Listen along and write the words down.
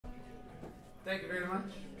Thank you very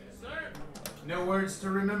much. Yes, sir. No words to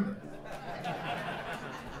remember.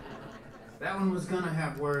 That one was gonna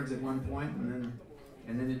have words at one point, and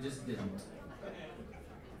then it just didn't.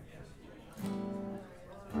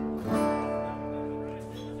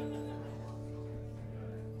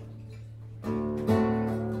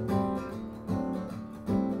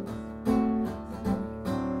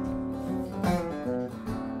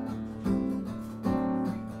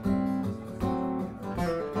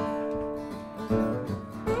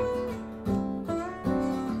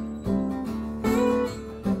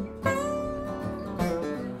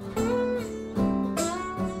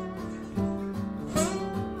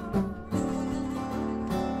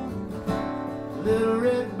 Little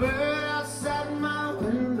red bird outside my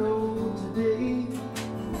window today,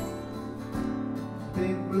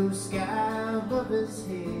 big blue sky above his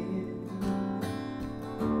head.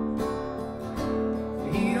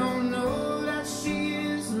 He don't know that she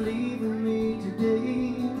is leaving me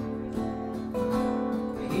today.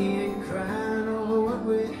 He ain't crying over what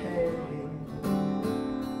we had.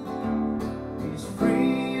 He's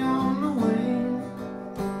free on the wing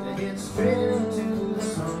to head straight into the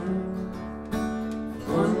sun.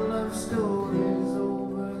 One love story's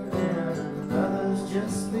over and others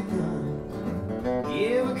just begun.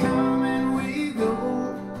 Yeah, we come and we go,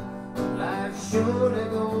 life surely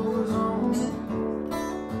goes on.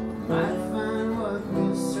 Might find what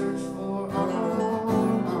we search for all along.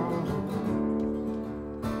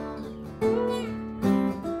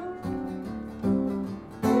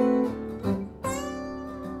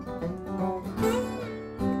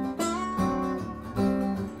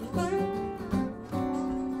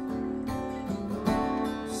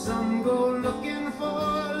 Some go looking for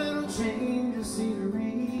a little change of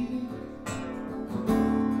scenery.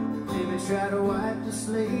 Maybe try to wipe the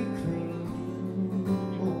slate clean.